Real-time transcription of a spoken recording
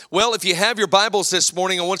Well, if you have your Bibles this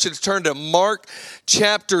morning, I want you to turn to Mark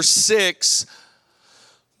chapter 6.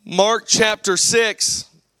 Mark chapter 6.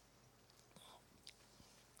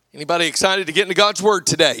 Anybody excited to get into God's Word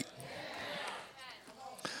today?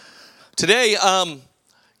 Today,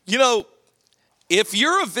 if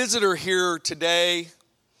you're a visitor here today,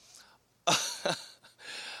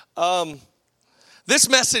 this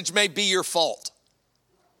message may be your fault.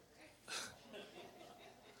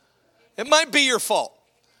 It might be your fault.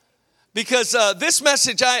 Because this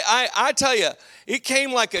message, I tell you, it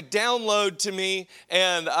came like a download to me.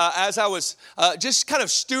 And as I was just kind of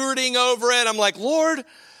stewarding over it, I'm like, Lord,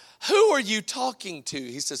 who are you talking to?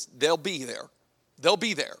 He says, they'll be there. They'll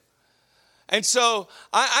be there. And so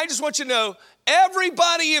I just want you to know,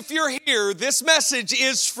 everybody, if you're here, this message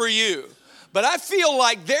is for you. But I feel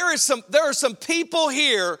like there are some people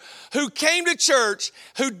here who came to church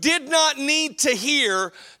who did not need to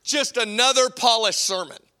hear just another polished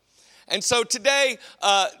sermon. And so today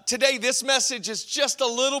this message is just a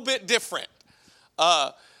little bit different.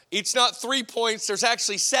 It's not 3 points, there's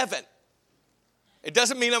actually 7. It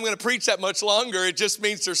doesn't mean I'm going to preach that much longer. It just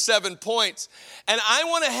means there's 7 points. And I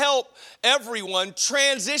want to help everyone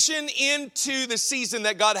transition into the season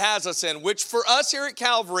that God has us in, which for us here at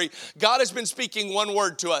Calvary, God has been speaking one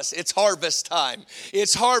word to us. It's harvest time.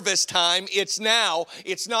 It's harvest time. It's now.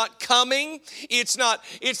 It's not coming. It's not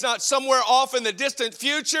somewhere off in the distant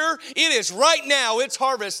future. It is right now. It's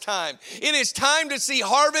harvest time. It is time to see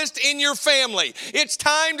harvest in your family. It's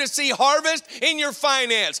time to see harvest in your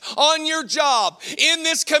finance, on your job, in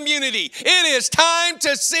this community. It is time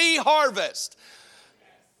to see harvest.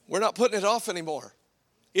 We're not putting it off anymore.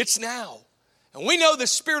 It's now. And we know the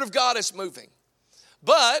Spirit of God is moving.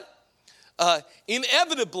 But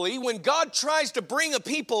inevitably, when God tries to bring a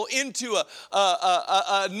people into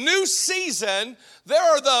a new season, there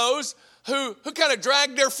are those who kind of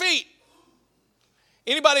drag their feet.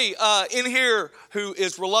 Anybody in here who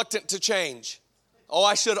is reluctant to change?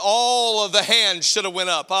 All of the hands should have went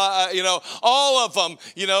up. All of them.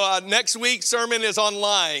 Next week's sermon is on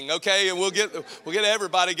lying, okay? And we'll get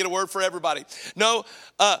everybody, get a word for everybody. No,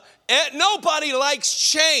 nobody likes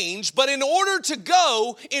change, but in order to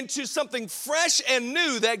go into something fresh and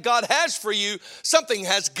new that God has for you, something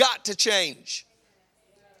has got to change.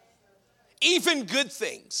 Even good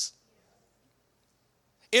things.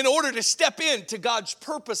 In order to step into God's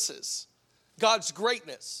purposes, God's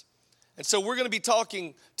greatness. And so we're going to be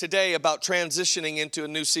talking today about transitioning into a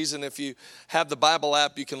new season. If you have the Bible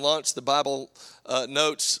app, you can launch the Bible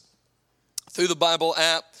notes through the Bible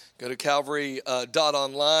app. Go to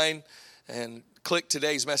calvary.online and click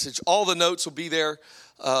today's message. All the notes will be there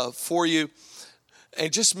for you.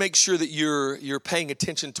 And just make sure that you're paying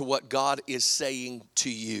attention to what God is saying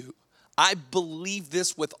to you. I believe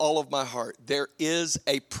this with all of my heart. There is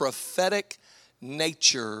a prophetic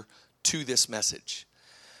nature to this message.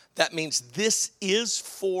 That means this is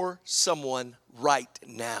for someone right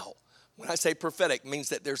now. When I say prophetic, it means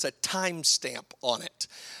that there's a time stamp on it,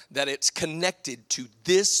 that it's connected to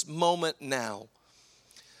this moment now.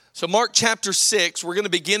 So Mark chapter 6, we're going to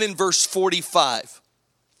begin in verse 45.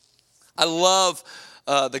 I love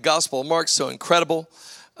the Gospel of Mark, so incredible.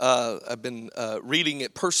 I've been reading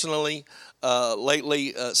it personally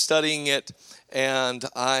lately, studying it, and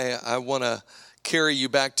I want to carry you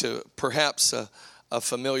back to perhaps a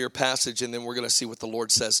familiar passage, and then we're going to see what the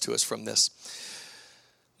Lord says to us from this.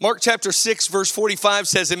 Mark chapter 6, verse 45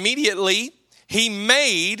 says, immediately he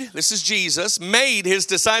this is Jesus, made his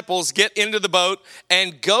disciples get into the boat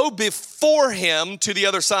and go before him to the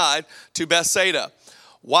other side, to Bethsaida,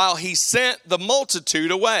 while he sent the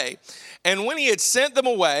multitude away. And when he had sent them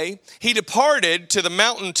away, he departed to the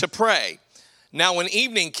mountain to pray. Now when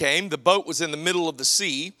evening came, the boat was in the middle of the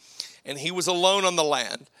sea, and he was alone on the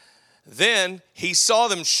land. Then he saw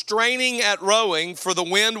them straining at rowing, for the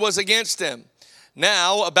wind was against him.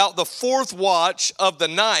 Now, about the 4th watch of the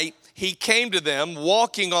night, he came to them,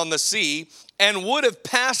 walking on the sea, and would have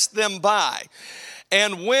passed them by.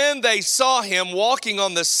 And when they saw him walking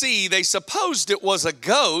on the sea, they supposed it was a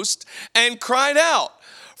ghost, and cried out.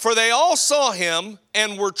 For they all saw him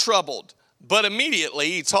and were troubled. But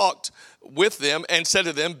immediately he talked with them and said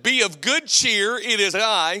to them, be of good cheer, it is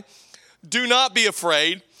I. Do not be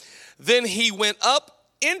afraid. Then he went up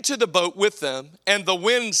into the boat with them, and the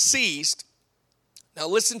wind ceased. Now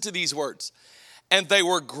listen to these words. And they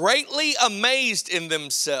were greatly amazed in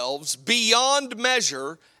themselves beyond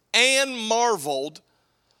measure, and marveled,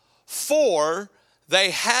 for they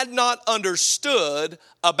had not understood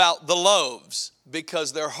about the loaves,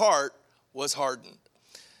 because their heart was hardened.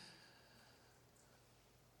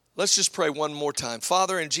 Let's just pray one more time.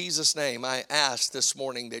 Father, in Jesus' name, I ask this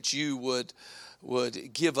morning that you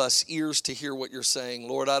would give us ears to hear what you're saying.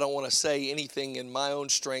 Lord, I don't want to say anything in my own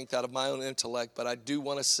strength, out of my own intellect, but I do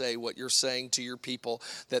want to say what you're saying to your people,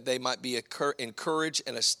 that they might be encouraged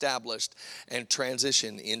and established and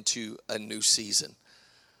transition into a new season.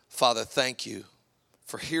 Father, thank you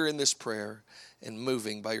for hearing this prayer and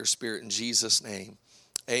moving by your Spirit in Jesus' name.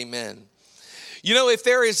 Amen. You know, if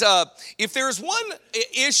there is one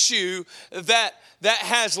issue that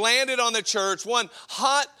has landed on the church, one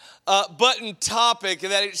hot button topic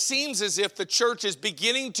that it seems as if the church is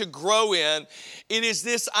beginning to grow in, it is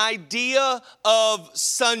this idea of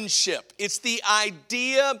sonship. It's the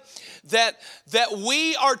idea that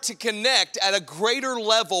we are to connect at a greater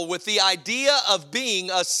level with the idea of being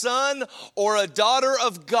a son or a daughter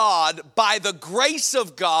of God by the grace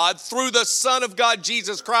of God through the Son of God,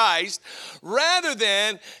 Jesus Christ, rather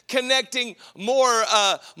than connecting more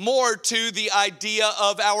to the idea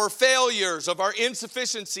of our failures, of our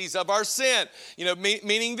insufficiencies, of our sin. You know,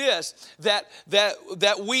 meaning this, that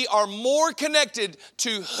we are more connected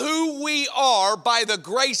to who we are by the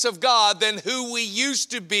grace of God than who we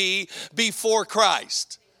used to be before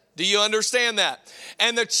Christ. Do you understand that?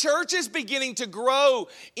 And the church is beginning to grow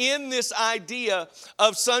in this idea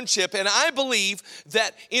of sonship. And I believe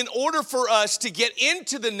that in order for us to get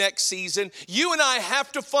into the next season, you and I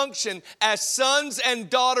have to function as sons and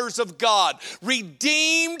daughters of God,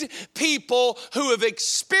 redeemed people who have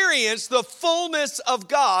experienced the fullness of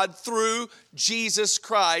God through Jesus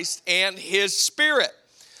Christ and His Spirit.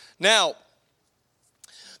 Now,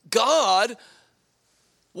 God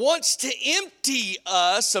wants to empty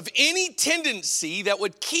us of any tendency that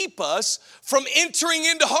would keep us from entering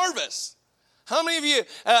into harvest. How many of you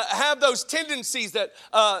have those tendencies that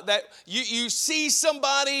you see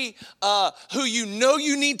somebody who you know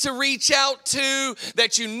you need to reach out to,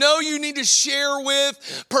 that you know you need to share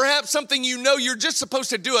with, perhaps something you know you're just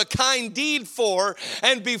supposed to do a kind deed for,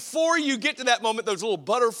 and before you get to that moment, those little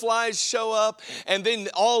butterflies show up, and then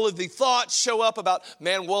all of the thoughts show up about,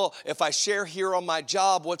 man, well, if I share here on my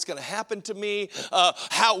job, what's going to happen to me?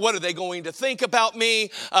 What are they going to think about me?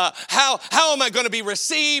 How am I going to be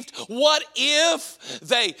received? What if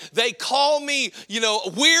they call me,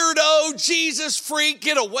 weirdo, Jesus freak,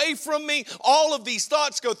 get away from me? All of these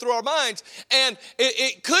thoughts go through our minds. And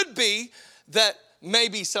it could be that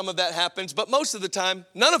maybe some of that happens, but most of the time,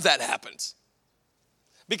 none of that happens.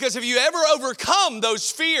 Because if you ever overcome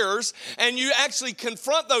those fears and you actually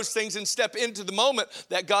confront those things and step into the moment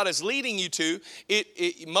that God is leading you to,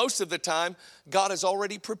 most of the time, God has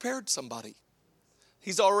already prepared somebody.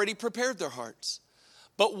 He's already prepared their hearts.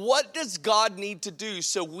 But what does God need to do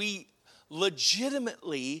so we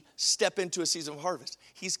legitimately step into a season of harvest?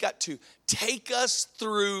 He's got to take us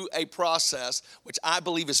through a process, which I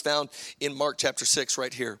believe is found in Mark chapter 6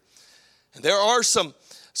 right here. And there are some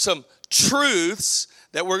truths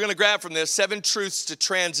that we're going to grab from this, 7 truths to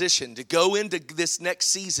transition, to go into this next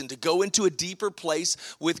season, to go into a deeper place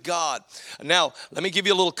with God. Now, let me give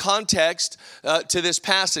you a little context to this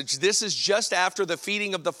passage. This is just after the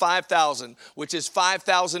feeding of the 5,000, which is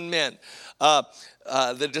 5,000 men.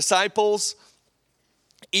 The disciples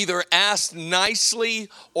either asked nicely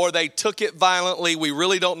or they took it violently. We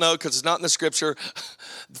really don't know because it's not in the scripture.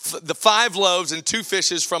 The 5 loaves and 2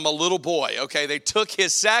 fishes from a little boy, okay? They took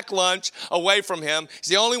his sack lunch away from him. He's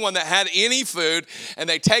the only one that had any food. And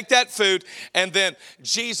they take that food, and then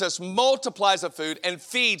Jesus multiplies the food and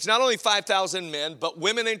feeds not only 5,000 men, but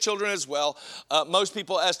women and children as well. Most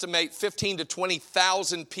people estimate 15 to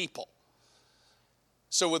 20,000 people.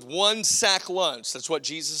 So with one sack lunch, that's what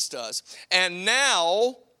Jesus does. And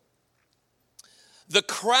now the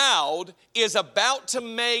crowd is about to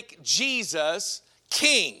make Jesus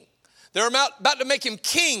king. They're about to make him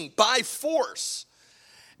king by force.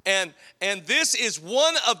 And this is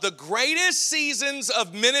one of the greatest seasons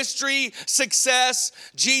of ministry success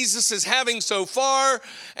Jesus is having so far.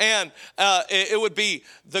 And it would be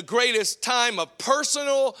the greatest time of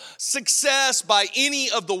personal success by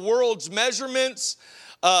any of the world's measurements.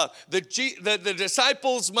 The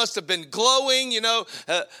disciples must have been glowing,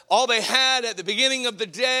 all they had at the beginning of the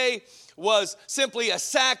day was simply a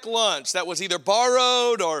sack lunch that was either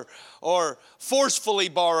borrowed or forcefully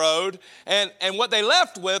borrowed. And what they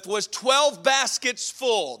left with was 12 baskets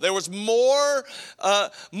full. There was more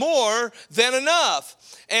than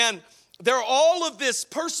enough. And there are all of this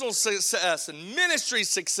personal success and ministry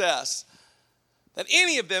success that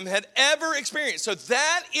any of them had ever experienced. So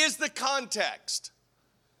that is the context.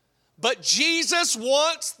 But Jesus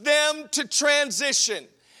wants them to transition.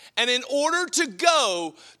 And in order to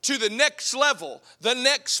go to the next level, the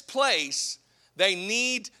next place, They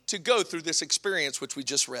need to go through this experience which we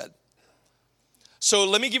just read. So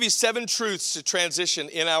let me give you 7 truths to transition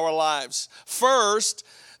in our lives. First,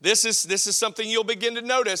 this is something you'll begin to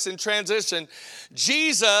notice in transition.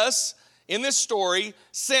 Jesus, in this story,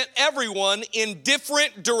 sent everyone in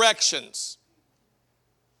different directions.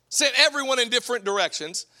 Sent everyone in different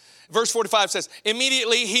directions. Verse 45 says,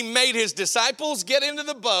 immediately he made his disciples get into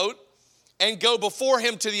the boat and go before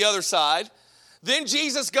him to the other side. Then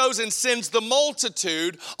Jesus goes and sends the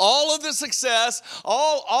multitude, all of the success,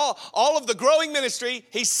 all of the growing ministry,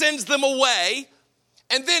 he sends them away,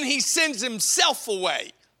 and then he sends himself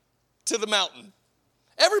away to the mountain.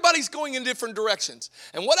 Everybody's going in different directions.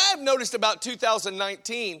 And what I've noticed about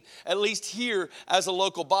 2019, at least here as a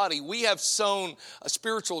local body, we have sown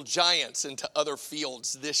spiritual giants into other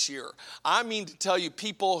fields this year. I mean to tell you,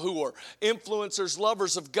 people who are influencers,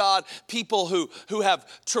 lovers of God, people who have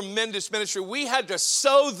tremendous ministry, we had to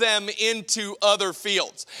sow them into other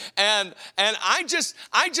fields. And I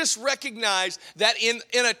just recognize that in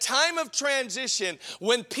a time of transition,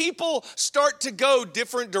 when people start to go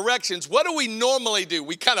different directions, what do we normally do?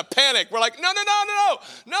 We kind of panic. We're like,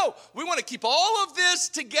 no. We want to keep all of this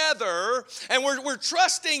together, and we're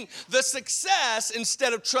trusting the success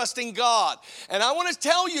instead of trusting God. And I want to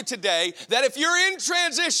tell you today that if you're in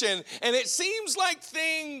transition and it seems like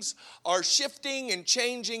things are shifting and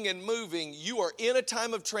changing and moving, you are in a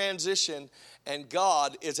time of transition and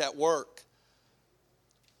God is at work.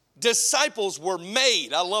 Disciples were made,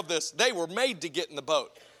 I love this, they were made to get in the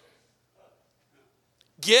boat.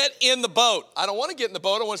 Get in the boat. I don't want to get in the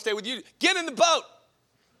boat. I want to stay with you. Get in the boat.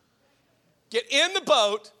 Get in the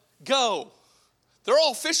boat. Go. They're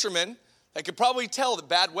all fishermen. They could probably tell that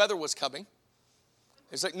bad weather was coming.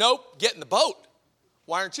 It's like, nope, get in the boat.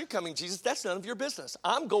 Why aren't you coming, Jesus? That's none of your business.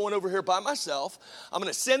 I'm going over here by myself. I'm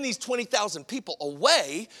going to send these 20,000 people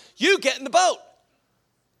away. You get in the boat.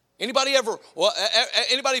 Anybody ever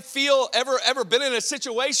been in a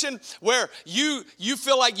situation where you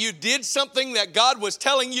feel like you did something that God was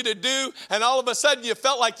telling you to do, and all of a sudden you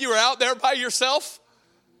felt like you were out there by yourself?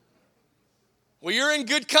 Well, you're in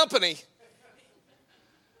good company,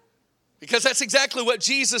 because that's exactly what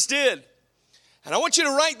Jesus did. And I want you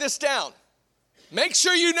to write this down. Make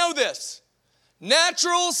sure you know this.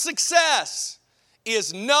 Natural success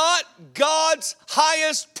is not God's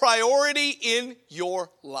highest priority in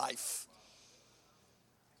your life.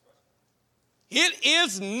 It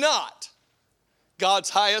is not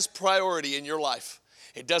God's highest priority in your life.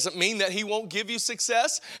 It doesn't mean that he won't give you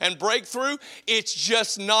success and breakthrough. It's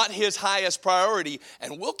just not his highest priority.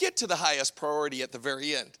 And we'll get to the highest priority at the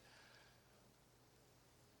very end.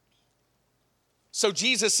 So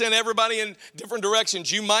Jesus sent everybody in different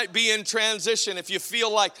directions. You might be in transition if you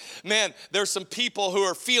feel like, man, there's some people who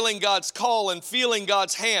are feeling God's call and feeling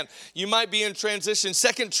God's hand. You might be in transition.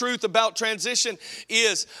 Second truth about transition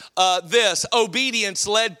is this. Obedience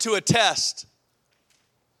led to a test.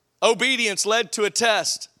 Obedience led to a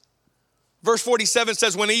test. Verse 47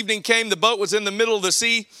 says, when evening came, the boat was in the middle of the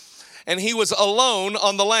sea, and he was alone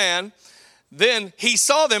on the land. Then he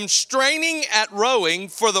saw them straining at rowing,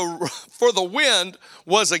 for the wind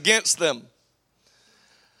was against them.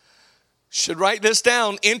 Should write this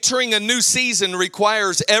down. Entering a new season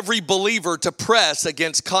requires every believer to press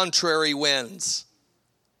against contrary winds.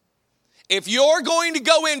 If you're going to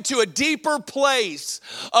go into a deeper place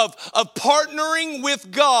of partnering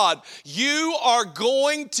with God, you are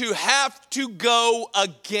going to have to go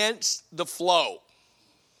against the flow.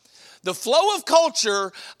 The flow of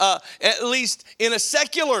culture, at least in a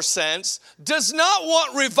secular sense, does not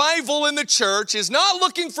want revival in the church, is not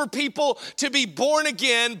looking for people to be born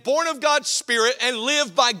again, born of God's Spirit, and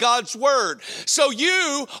live by God's Word. So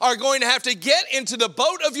you are going to have to get into the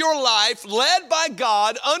boat of your life, led by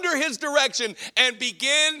God, under His direction, and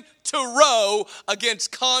begin to row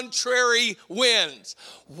against contrary winds.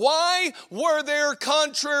 Why were there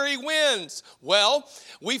contrary winds? Well,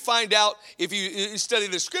 we find out, if you study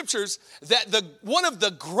the scriptures, that one of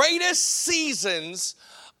the greatest seasons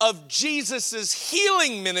of Jesus'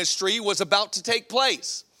 healing ministry was about to take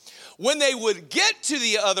place. When they would get to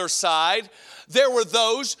the other side, there were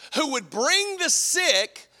those who would bring the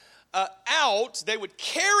sick out. They would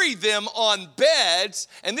carry them on beds,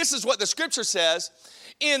 and this is what the scripture says,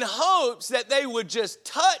 in hopes that they would just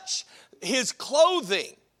touch his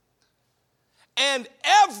clothing. And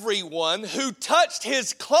everyone who touched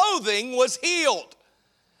his clothing was healed.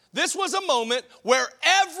 This was a moment where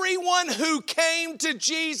everyone who came to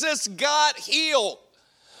Jesus got healed.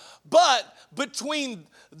 But between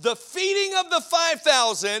the feeding of the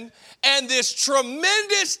 5,000 and this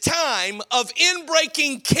tremendous time of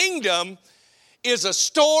inbreaking kingdom is a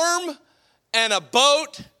storm and a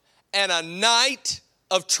boat and a night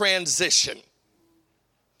of transition.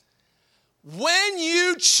 When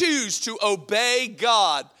you choose to obey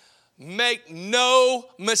God, make no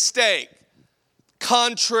mistake,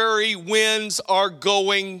 contrary winds are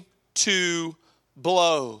going to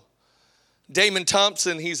blow. Damon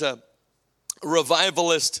Thompson, he's a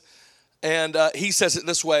revivalist, and he says it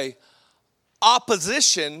this way: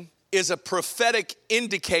 opposition is a prophetic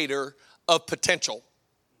indicator of potential.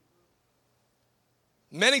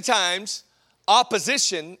 Many times,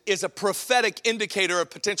 opposition is a prophetic indicator of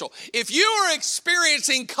potential. If you are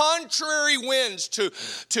experiencing contrary winds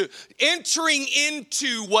to entering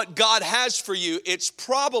into what God has for you, it's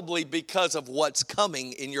probably because of what's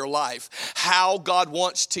coming in your life. How God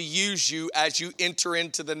wants to use you as you enter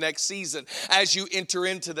into the next season, as you enter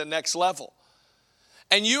into the next level.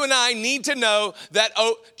 And you and I need to know that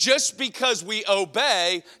just because we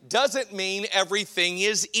obey doesn't mean everything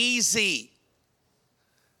is easy.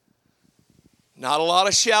 Not a lot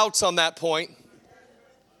of shouts on that point.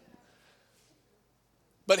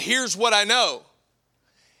 But here's what I know.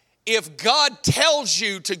 If God tells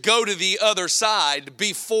you to go to the other side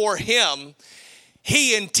before Him,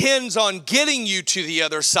 He intends on getting you to the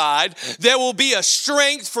other side. There will be a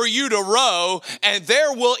strength for you to row, and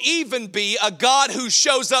there will even be a God who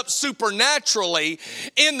shows up supernaturally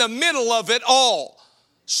in the middle of it all,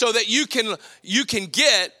 so that you can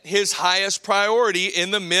get His highest priority in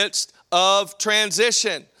the midst of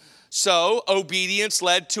transition. So obedience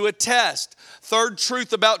led to a test. Third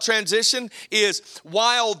truth about transition is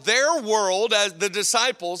while their world, as the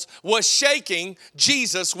disciples, was shaking,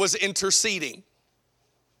 Jesus was interceding.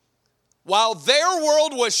 While their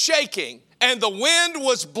world was shaking and the wind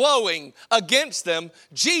was blowing against them,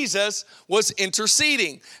 Jesus was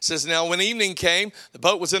interceding. It says, now when evening came, the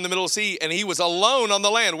boat was in the middle of the sea and he was alone on the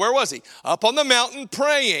land. Where was he? Up on the mountain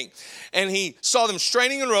praying. And he saw them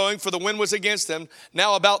straining and rowing, for the wind was against them.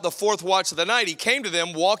 Now about the fourth watch of the night, he came to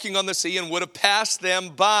them walking on the sea and would have passed them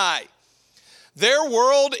by. Their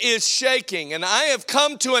world is shaking, and I have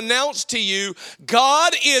come to announce to you,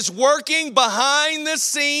 God is working behind the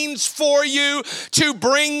scenes for you to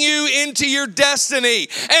bring you into your destiny,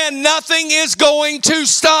 and nothing is going to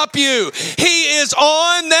stop you. He is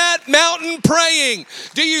on that mountain praying.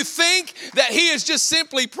 Do you think that he is just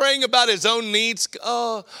simply praying about his own needs?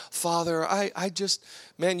 Oh, Father, I just,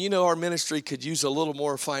 man, you know our ministry could use a little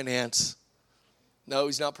more finance. No,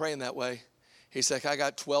 he's not praying that way. He's like, I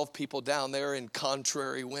got 12 people down there in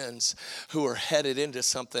contrary winds who are headed into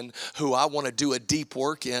something who I want to do a deep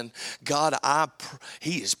work in. God,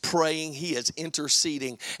 he is praying, he is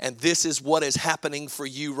interceding, and this is what is happening for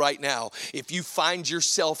you right now. If you find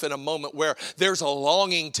yourself in a moment where there's a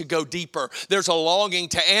longing to go deeper, there's a longing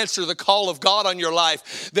to answer the call of God on your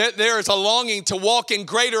life, there is a longing to walk in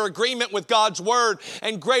greater agreement with God's word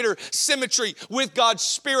and greater symmetry with God's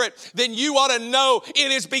spirit, then you ought to know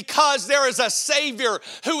it is because there is a Savior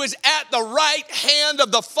who is at the right hand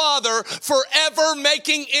of the Father forever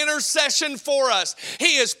making intercession for us.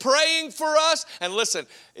 He is praying for us. And listen,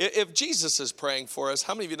 if Jesus is praying for us,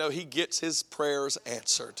 how many of you know he gets his prayers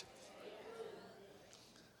answered?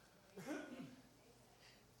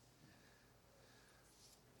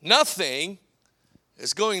 Nothing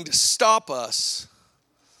is going to stop us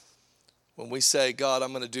when we say, God,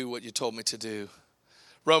 I'm going to do what you told me to do.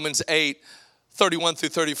 Romans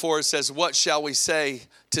 8:31-34 says, what shall we say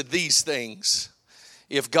to these things?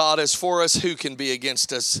 If God is for us, who can be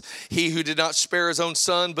against us? He who did not spare his own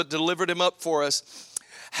son, but delivered him up for us,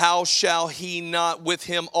 how shall he not with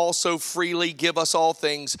him also freely give us all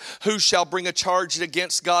things? Who shall bring a charge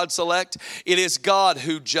against God's elect? It is God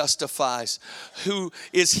who justifies. Who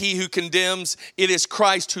is he who condemns? It is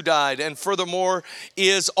Christ who died, and furthermore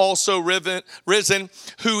is also risen,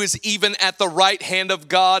 who is even at the right hand of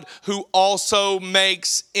God, who also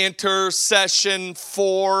makes intercession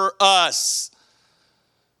for us.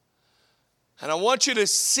 And I want you to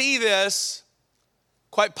see this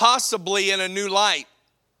quite possibly in a new light.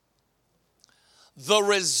 The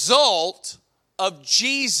result of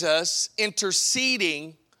Jesus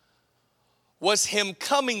interceding was him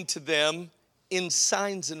coming to them in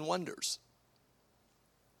signs and wonders.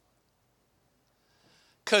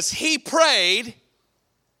 Because he prayed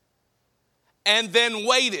and then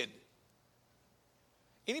waited.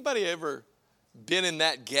 Anybody ever been in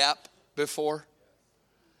that gap before?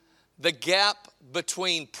 The gap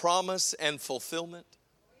between promise and fulfillment.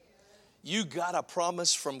 You got a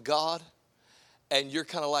promise from God. And you're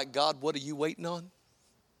kind of like, God, what are you waiting on?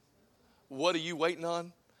 What are you waiting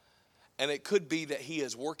on? And it could be that he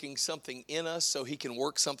is working something in us so he can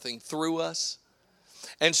work something through us.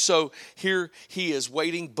 And so here he is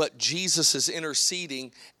waiting, but Jesus is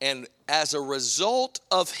interceding. And as a result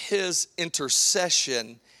of his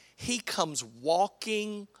intercession, he comes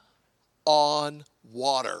walking on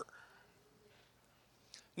water.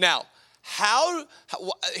 Now,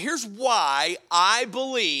 here's why I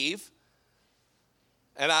believe,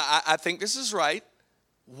 and I think this is right,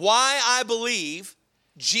 why I believe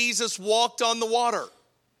Jesus walked on the water.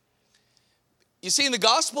 You see, in the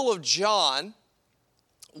Gospel of John,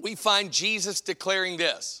 we find Jesus declaring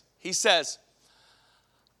this. He says,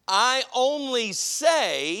 I only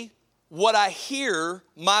say what I hear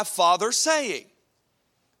my Father saying.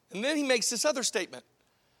 And then he makes this other statement.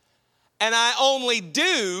 And I only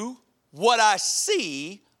do what I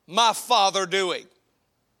see my Father doing.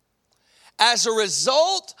 As a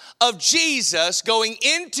result of Jesus going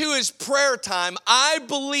into his prayer time, I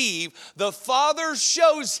believe the Father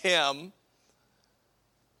shows him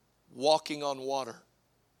walking on water.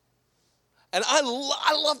 And I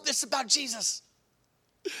love this about Jesus.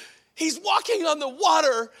 He's walking on the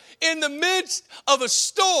water in the midst of a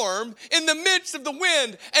storm, in the midst of the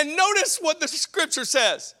wind. And notice what the scripture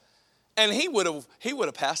says. And he would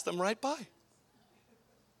have passed them right by.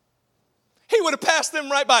 He would have passed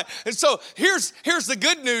them right by. And so here's the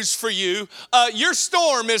good news for you. Your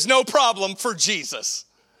storm is no problem for Jesus.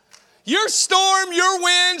 Your storm, your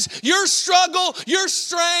winds, your struggle, your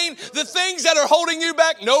strain, the things that are holding you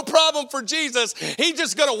back, no problem for Jesus. He's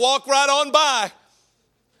just going to walk right on by.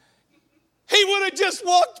 He would have just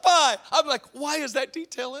walked by. I'm like, why is that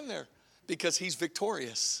detail in there? Because he's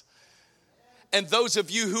victorious. And those of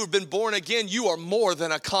you who have been born again, you are more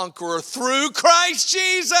than a conqueror through Christ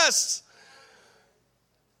Jesus.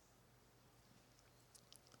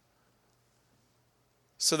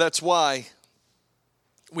 So that's why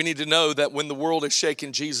we need to know that when the world is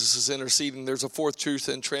shaken, Jesus is interceding. There's a fourth truth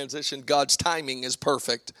in transition. God's timing is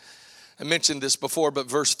perfect. I mentioned this before, but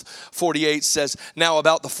verse 48 says, now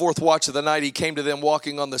about the fourth watch of the night, he came to them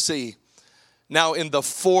walking on the sea. Now in the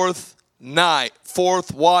fourth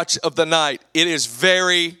watch of the night, it is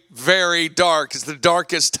very, very dark. It's the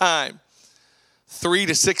darkest time, 3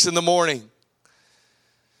 to 6 in the morning.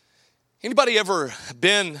 Anybody ever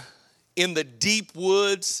been in the deep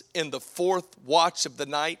woods in the fourth watch of the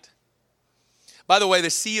night? By the way, the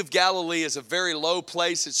Sea of Galilee is a very low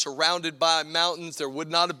place. It's surrounded by mountains. There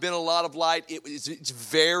would not have been a lot of light. It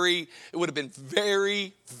would have been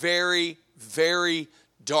very, very, very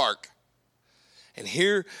dark. And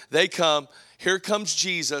here they come. Here comes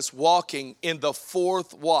Jesus walking in the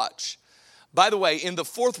fourth watch. By the way, in the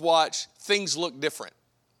fourth watch, things look different.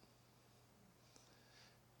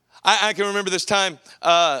 I can remember this time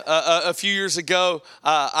a few years ago.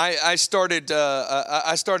 I started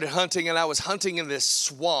hunting, and I was hunting in this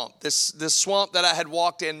swamp that I had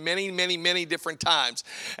walked in many different times.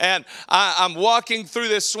 And I'm walking through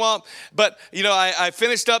this swamp, but I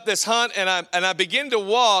finished up this hunt, and I began to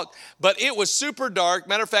walk, but it was super dark.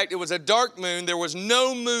 Matter of fact, it was a dark moon. There was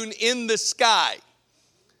no moon in the sky.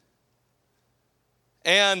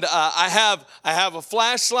 And I have a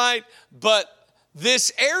flashlight, but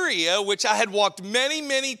this area, which I had walked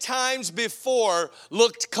many times before,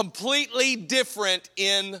 looked completely different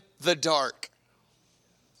in the dark.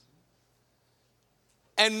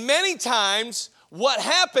 And many times, what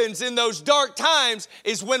happens in those dark times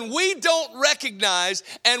is when we don't recognize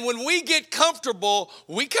and when we get comfortable,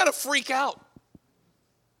 we kind of freak out.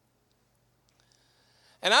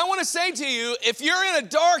 And I want to say to you, if you're in a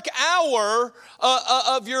dark hour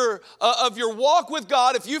of your walk with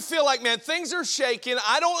God, if you feel like, man, things are shaking,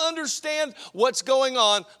 I don't understand what's going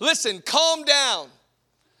on, listen, calm down.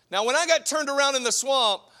 Now, when I got turned around in the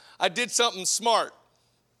swamp, I did something smart.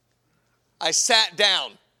 I sat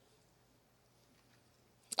down.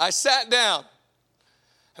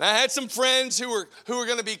 And I had some friends who were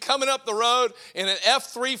going to be coming up the road in an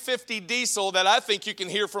F-350 diesel that I think you can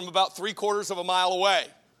hear from about 3/4 of a mile away.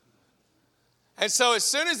 And so as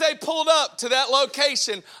soon as they pulled up to that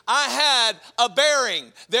location, I had a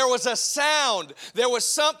bearing. There was a sound. There was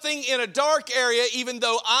something in a dark area. Even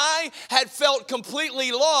though I had felt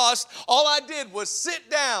completely lost, all I did was sit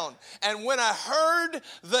down. And when I heard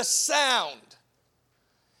the sound,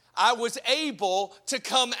 I was able to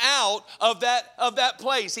come out of that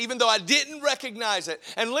place, even though I didn't recognize it.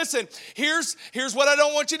 And listen, here's what I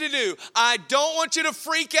don't want you to do. I don't want you to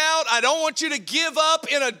freak out. I don't want you to give up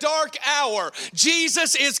in a dark hour.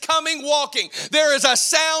 Jesus is coming walking. There is a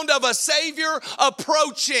sound of a Savior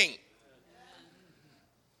approaching.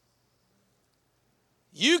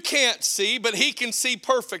 You can't see, but He can see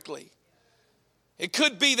perfectly. It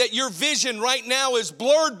could be that your vision right now is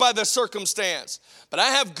blurred by the circumstance. But I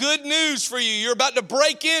have good news for you. You're about to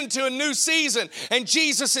break into a new season, and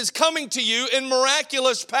Jesus is coming to you in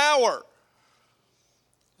miraculous power.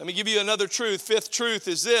 Let me give you another truth. Fifth truth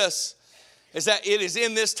is this, is that it is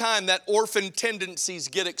in this time that orphan tendencies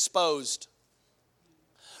get exposed.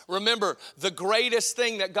 Remember, the greatest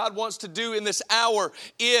thing that God wants to do in this hour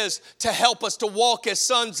is to help us to walk as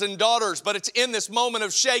sons and daughters. But it's in this moment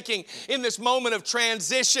of shaking, in this moment of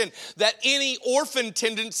transition, that any orphan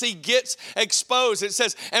tendency gets exposed. It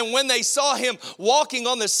says, and when they saw him walking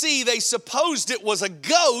on the sea, they supposed it was a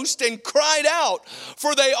ghost and cried out,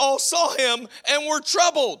 for they all saw him and were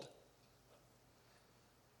troubled.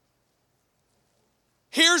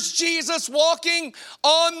 Here's Jesus walking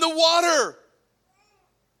on the water.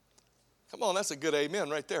 Come on, that's a good amen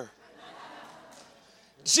right there.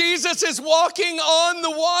 Jesus is walking on the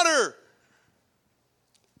water.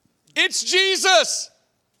 It's Jesus.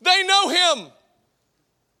 They know him.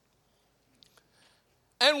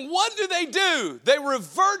 And what do? They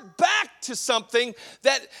revert back to something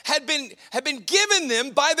that had been given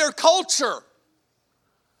them by their culture.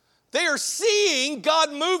 They are seeing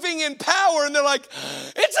God moving in power, and they're like,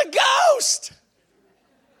 it's a ghost.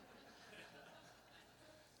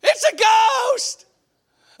 It's a ghost.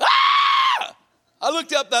 Ah! I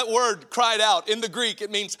looked up that word, cried out. In the Greek, it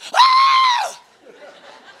means, ah!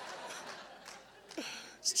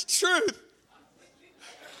 It's the truth.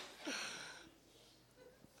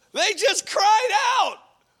 They just cried out.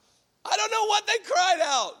 I don't know what they cried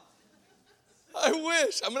out. I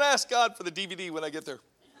wish. I'm going to ask God for the DVD when I get there.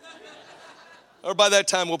 Or by that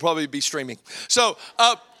time, we'll probably be streaming. So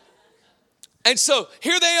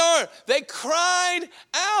here they are. They cried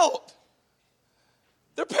out.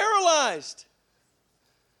 They're paralyzed.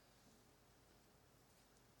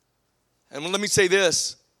 And let me say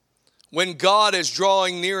this. When God is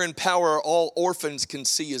drawing near in power, all orphans can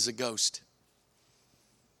see as a ghost.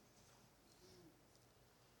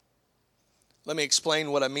 Let me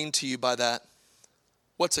explain what I mean to you by that.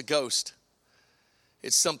 What's a ghost?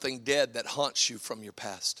 It's something dead that haunts you from your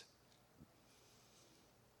past.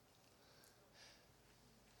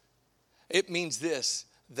 It means this,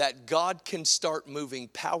 that God can start moving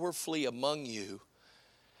powerfully among you,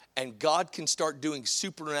 and God can start doing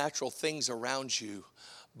supernatural things around you,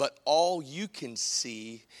 but all you can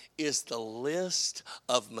see is the list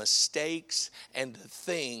of mistakes and the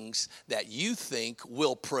things that you think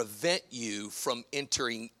will prevent you from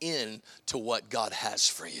entering into what God has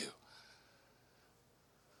for you.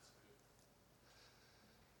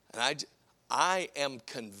 And I am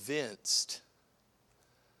convinced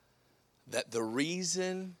that the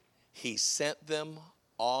reason he sent them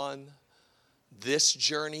on this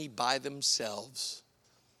journey by themselves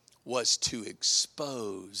was to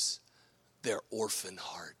expose their orphan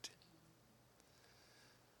heart.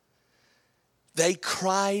 They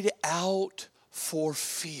cried out for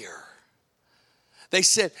fear.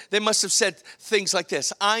 They must have said things like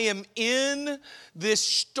this: I am in this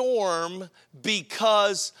storm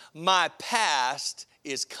because my past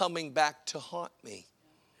is coming back to haunt me.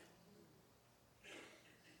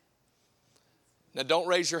 Now, don't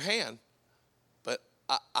raise your hand, but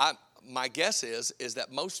my guess is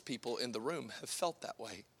that most people in the room have felt that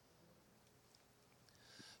way.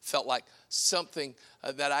 Felt like something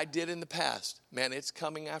that I did in the past, man, it's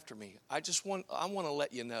coming after me. I want to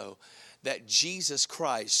let you know that Jesus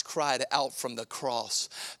Christ cried out from the cross,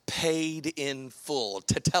 paid in full,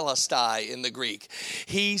 tetelestai in the Greek.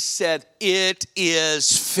 He said, it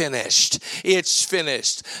is finished. It's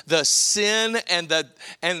finished. The sin and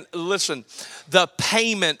listen, the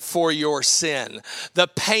payment for your sin, the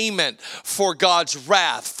payment for God's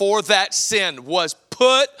wrath for that sin was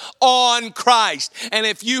put on Christ. And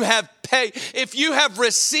if you have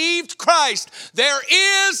received Christ, there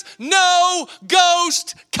is no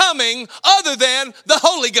ghost coming other than the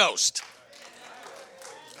Holy Ghost.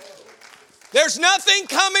 There's nothing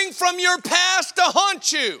coming from your past to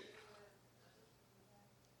haunt you.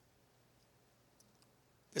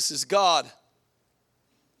 This is God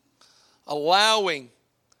allowing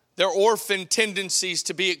their orphan tendencies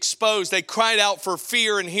to be exposed. They cried out for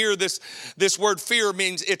fear, and here this word fear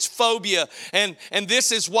means it's phobia. And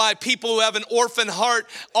this is why people who have an orphan heart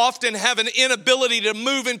often have an inability to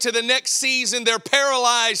move into the next season. They're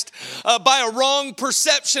paralyzed by a wrong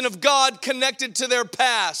perception of God connected to their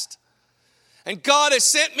past. And God has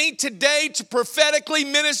sent me today to prophetically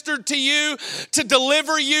minister to you, to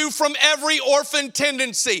deliver you from every orphan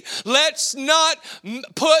tendency. Let's not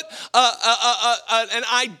put an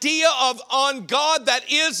idea on God that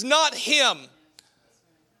is not Him.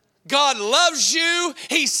 God loves you.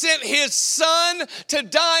 He sent his son to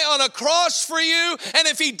die on a cross for you. And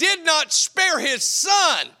if he did not spare his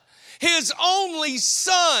son, his only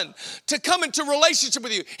son, to come into relationship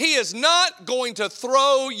with you, he is not going to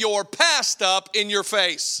throw your past up in your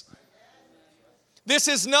face. This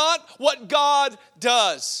is not what God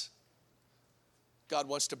does. God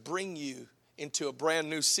wants to bring you into a brand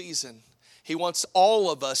new season. He wants all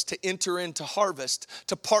of us to enter into harvest,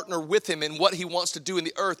 to partner with him in what he wants to do in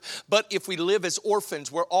the earth. But if we live as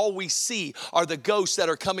orphans where all we see are the ghosts that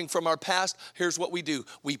are coming from our past, here's what we do.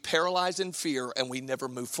 We paralyze in fear and we never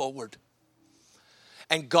move forward.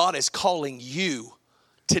 And God is calling you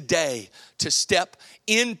today to step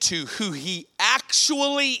into who he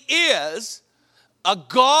actually is, a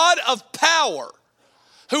God of power,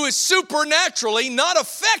 who is supernaturally not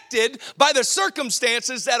affected by the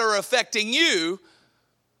circumstances that are affecting you.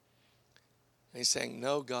 And he's saying,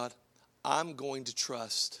 no, God, I'm going to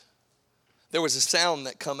trust. There was a sound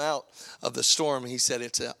that come out of the storm. He said,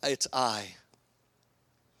 it's I,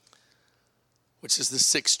 which is the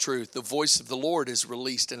sixth truth. The voice of the Lord is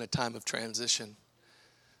released in a time of transition.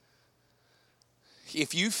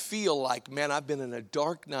 If you feel like, man, I've been in a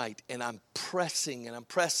dark night and I'm pressing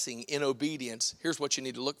in obedience, here's what you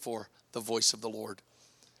need to look for, the voice of the Lord.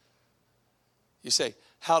 You say,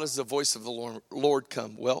 how does the voice of the Lord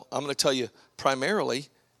come? Well, I'm going to tell you, primarily,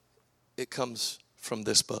 it comes from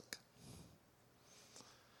this book.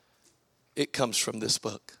 It comes from this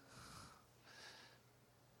book.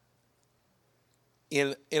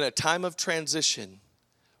 In a time of transition,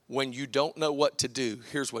 when you don't know what to do,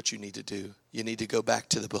 here's what you need to do. You need to go back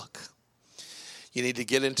to the book. You need to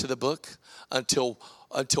get into the book until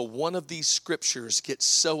one of these scriptures gets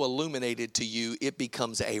so illuminated to you, it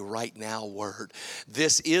becomes a right now word.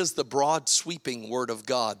 This is the broad sweeping word of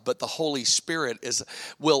God, but the Holy Spirit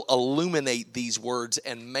will illuminate these words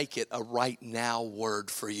and make it a right now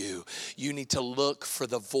word for you. You need to look for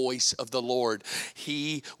the voice of the Lord.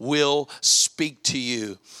 He will speak to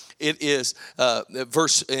you. It is in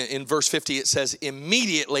verse 50, it says,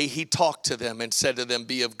 immediately he talked to them and said to them,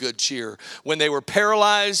 be of good cheer. When they were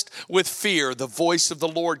paralyzed with fear, the voice of the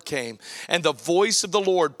Lord came. And the voice of the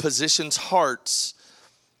Lord positions hearts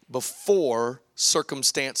before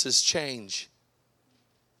circumstances change.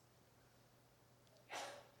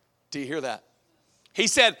 Do you hear that? He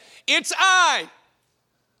said, it's I.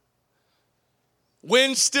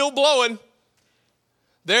 Wind's still blowing.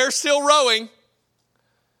 They're still rowing.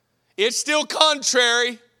 It's still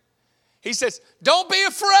contrary. He says, don't be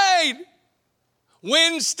afraid.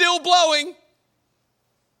 Wind's still blowing.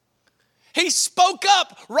 He spoke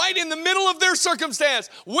up right in the middle of their circumstance.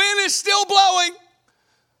 Wind is still blowing.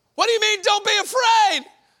 What do you mean, don't be afraid?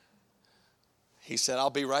 He said, I'll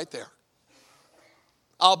be right there.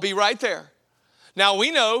 I'll be right there. Now we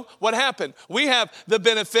know what happened. We have the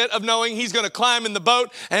benefit of knowing he's going to climb in the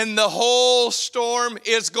boat and the whole storm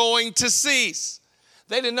is going to cease.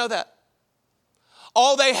 They didn't know that.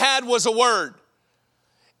 All they had was a word.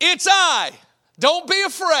 It's I. Don't be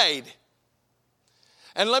afraid.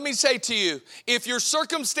 And let me say to you, if your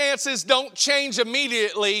circumstances don't change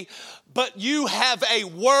immediately, but you have a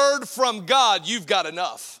word from God, you've got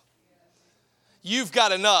enough. You've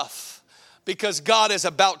got enough because God is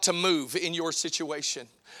about to move in your situation.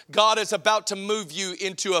 God is about to move you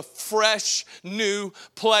into a fresh, new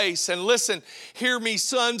place. And listen, hear me,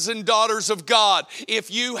 sons and daughters of God.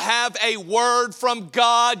 If you have a word from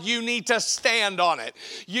God, you need to stand on it.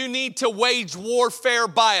 You need to wage warfare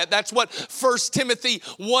by it. That's what 1 Timothy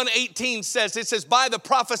 1:18 says. It says, by the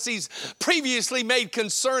prophecies previously made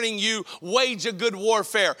concerning you, wage a good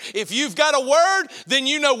warfare. If you've got a word, then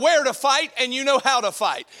you know where to fight and you know how to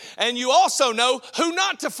fight. And you also know who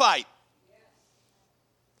not to fight.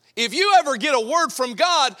 If you ever get a word from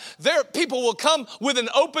God, people will come with an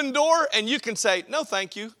open door and you can say, no,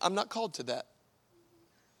 thank you. I'm not called to that.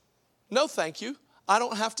 No, thank you. I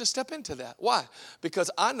don't have to step into that. Why?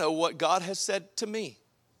 Because I know what God has said to me.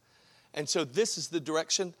 And so this is the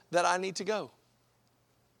direction that I need to go.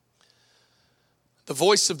 The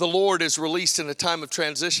voice of the Lord is released in a time of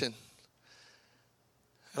transition.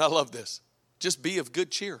 And I love this. Just be of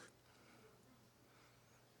good cheer.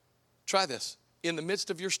 Try this. In the midst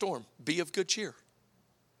of your storm, be of good cheer.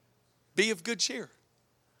 Be of good cheer.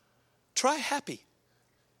 Try happy.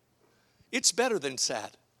 It's better than sad.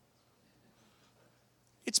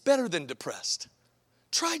 It's better than depressed.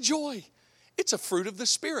 Try joy. It's a fruit of the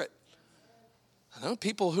Spirit. I know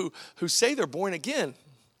people who say they're born again,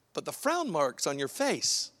 but the frown marks on your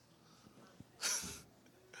face.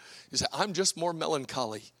 You say, I'm just more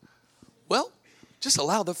melancholy. Well, just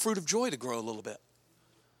allow the fruit of joy to grow a little bit.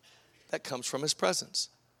 That comes from his presence.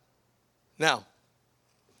 Now,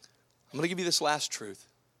 I'm going to give you this last truth.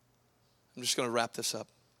 I'm just going to wrap this up.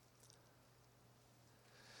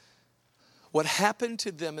 What happened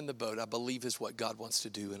to them in the boat, I believe, is what God wants to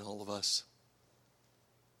do in all of us.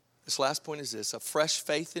 This last point is this: a fresh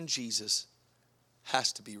faith in Jesus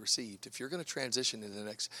has to be received. If you're going to transition into the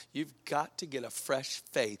next, you've got to get a fresh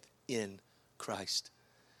faith in Christ.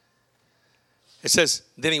 It says,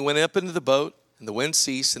 then he went up into the boat, and the wind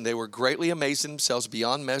ceased, and they were greatly amazed in themselves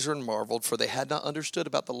beyond measure and marveled, for they had not understood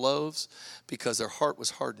about the loaves, because their heart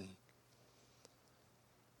was hardened.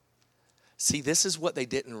 See, this is what they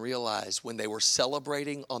didn't realize when they were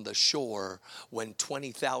celebrating on the shore when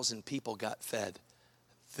 20,000 people got fed.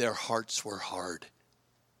 Their hearts were hard.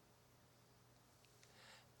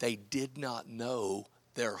 They did not know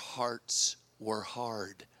their hearts were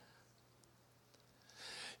hard.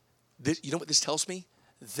 You know what this tells me?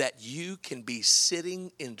 That you can be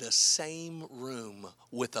sitting in the same room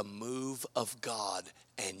with a move of God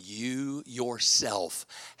and you yourself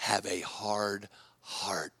have a hard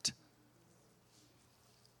heart.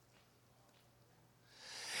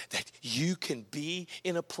 That you can be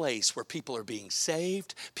in a place where people are being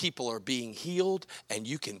saved, people are being healed, and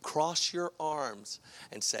you can cross your arms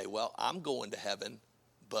and say, well, I'm going to heaven,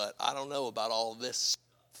 but I don't know about all this stuff.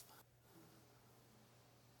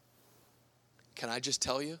 Can I just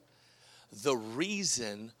tell you? The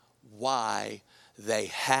reason why they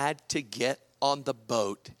had to get on the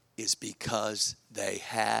boat is because they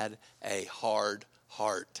had a hard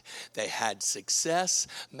heart. They had success.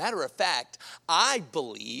 Matter of fact, I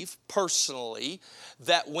believe personally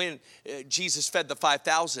that when Jesus fed the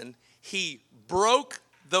 5,000, he broke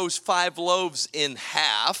those 5 loaves in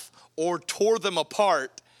half or tore them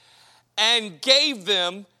apart and gave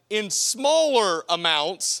them in smaller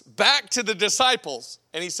amounts back to the disciples.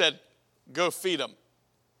 And he said, go feed them.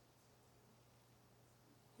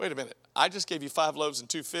 Wait a minute. I just gave you 5 loaves and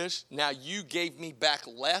 2 fish. Now you gave me back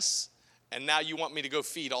less. And now you want me to go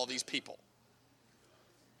feed all these people.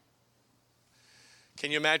 Can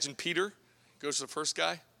you imagine Peter goes to the first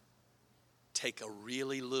guy? Take a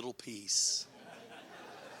really little piece.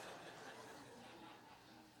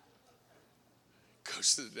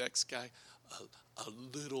 Goes to the next guy, a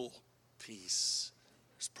little piece.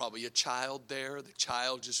 There's probably a child there. The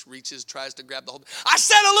child just reaches, tries to grab the whole. I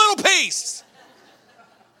said a little piece.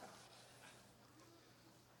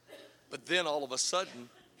 But then all of a sudden,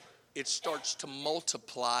 it starts to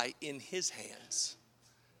multiply in his hands.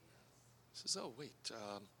 He says, oh, wait,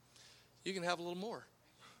 you can have a little more.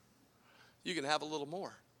 You can have a little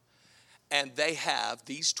more. And they have,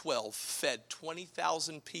 these 12, fed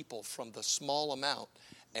 20,000 people from the small amount,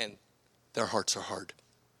 and their hearts are hard.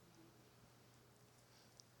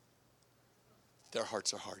 Their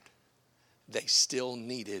hearts are hard. They still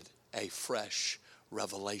needed a fresh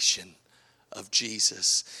revelation of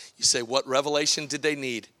Jesus. You say, what revelation did they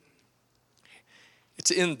need? It's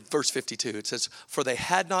in verse 52. It says, for they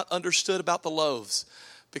had not understood about the loaves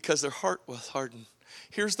because their heart was hardened.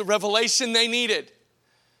 Here's the revelation they needed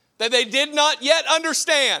that they did not yet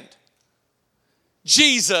understand.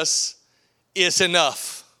 Jesus is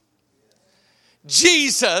enough.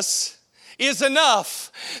 Jesus is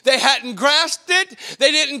enough. They hadn't grasped it.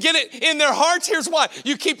 They didn't get it in their hearts. Here's why.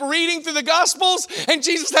 You keep reading through the Gospels and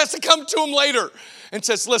Jesus has to come to them later and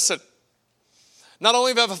says, listen, not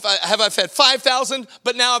only have I fed 5,000,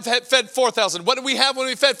 but now I've fed 4,000. What did we have when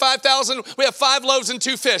we fed 5,000? We have 5 loaves and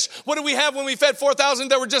 2 fish. What did we have when we fed 4,000?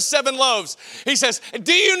 There were just 7 loaves. He says,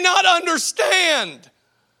 do you not understand?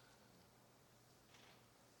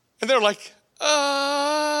 And they're like,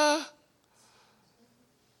 are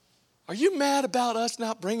you mad about us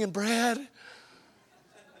not bringing bread?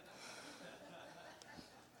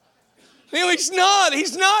 No, he's not.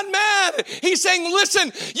 He's not mad. He's saying,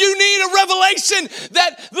 listen, you need a revelation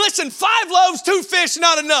that, listen, 5 loaves, 2 fish,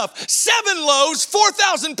 not enough. 7 loaves,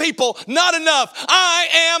 4,000 people, not enough. I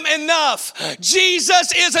am enough.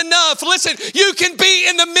 Jesus is enough. Listen, you can be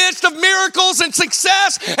in the midst of miracles and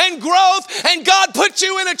success and growth, and God put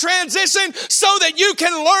you in a transition so that you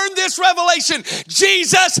can learn this revelation.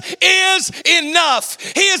 Jesus is enough.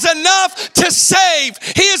 He is enough to save.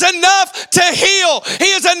 He is enough to heal.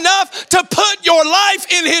 He is enough to put your life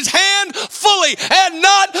in his hand fully and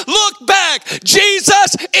not look back.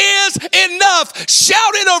 Jesus is enough.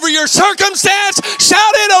 Shout it over your circumstance.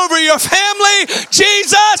 Shout it over your family.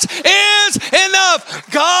 Jesus is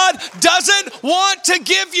enough. God doesn't want to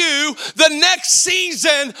give you the next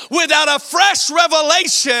season without a fresh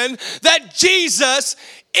revelation that Jesus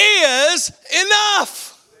is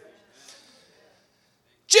enough.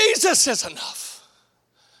 Jesus is enough.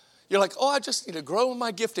 You're like, oh, I just need to grow in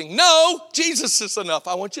my gifting. No, Jesus is enough.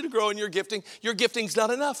 I want you to grow in your gifting. Your gifting's not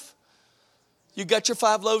enough. You got your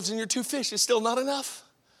 5 loaves and your 2 fish. It's still not enough.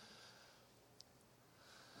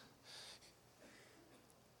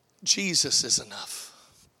 Jesus is enough.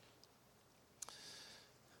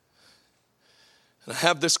 And I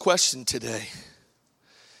have this question today.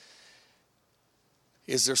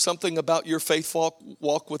 Is there something about your faith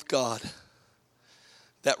walk with God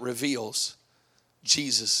that reveals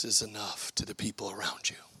Jesus is enough to the people around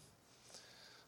you?